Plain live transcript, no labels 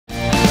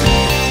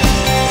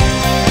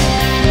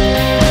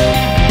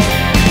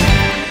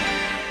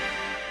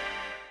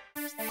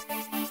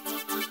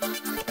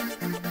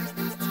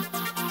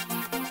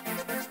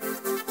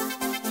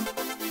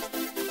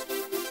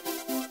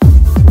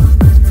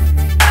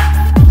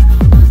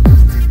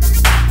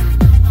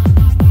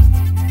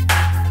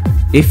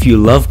If you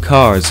love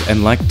cars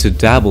and like to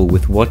dabble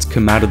with what's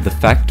come out of the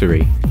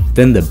factory,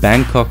 then the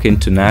Bangkok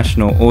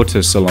International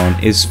Auto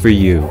Salon is for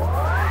you.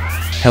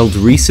 Held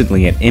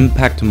recently at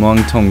Impact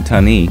Muang Thong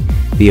Thani,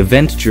 the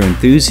event drew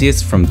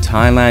enthusiasts from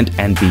Thailand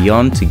and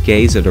beyond to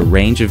gaze at a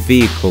range of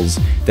vehicles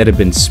that have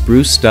been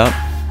spruced up,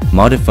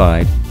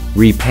 modified,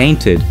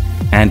 repainted,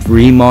 and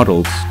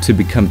remodeled to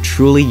become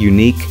truly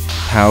unique,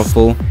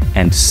 powerful,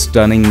 and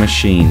stunning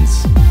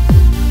machines.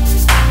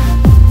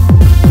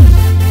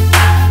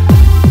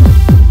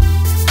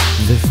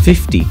 The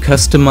 50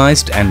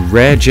 customized and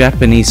rare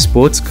Japanese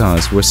sports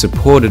cars were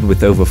supported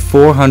with over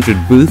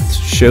 400 booths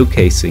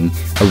showcasing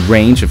a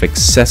range of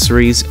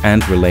accessories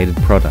and related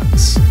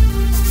products.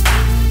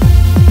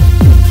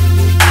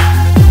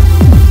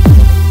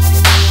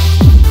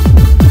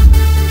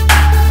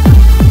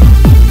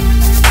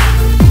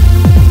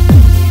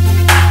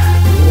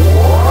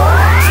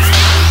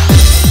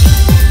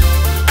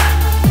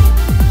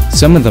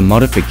 Some of the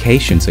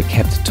modifications are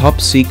kept top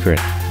secret,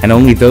 and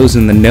only those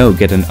in the know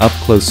get an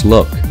up-close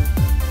look.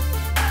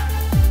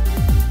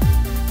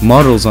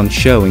 Models on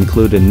show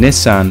include a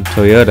Nissan,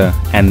 Toyota,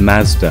 and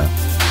Mazda.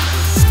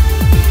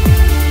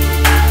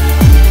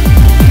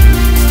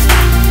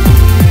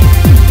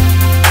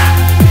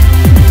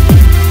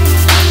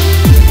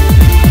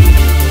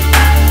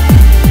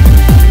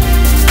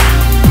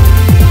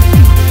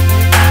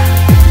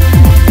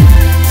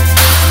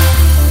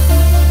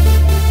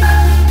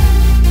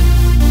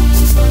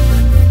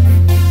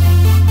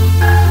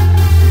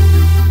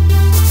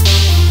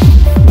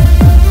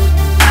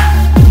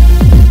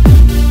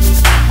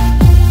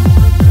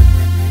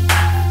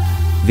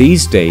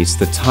 These days,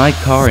 the Thai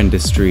car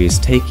industry is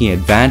taking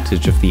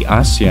advantage of the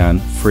ASEAN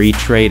Free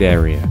Trade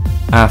Area,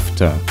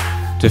 AFTA,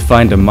 to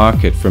find a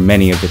market for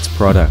many of its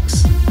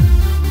products.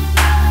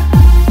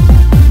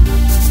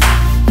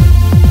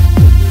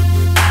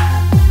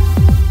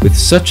 With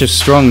such a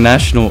strong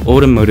national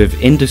automotive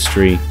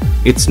industry,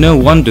 it's no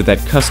wonder that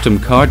custom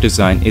car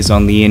design is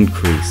on the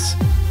increase.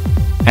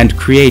 And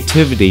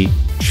creativity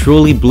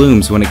truly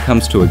blooms when it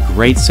comes to a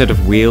great set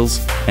of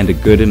wheels and a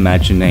good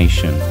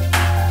imagination.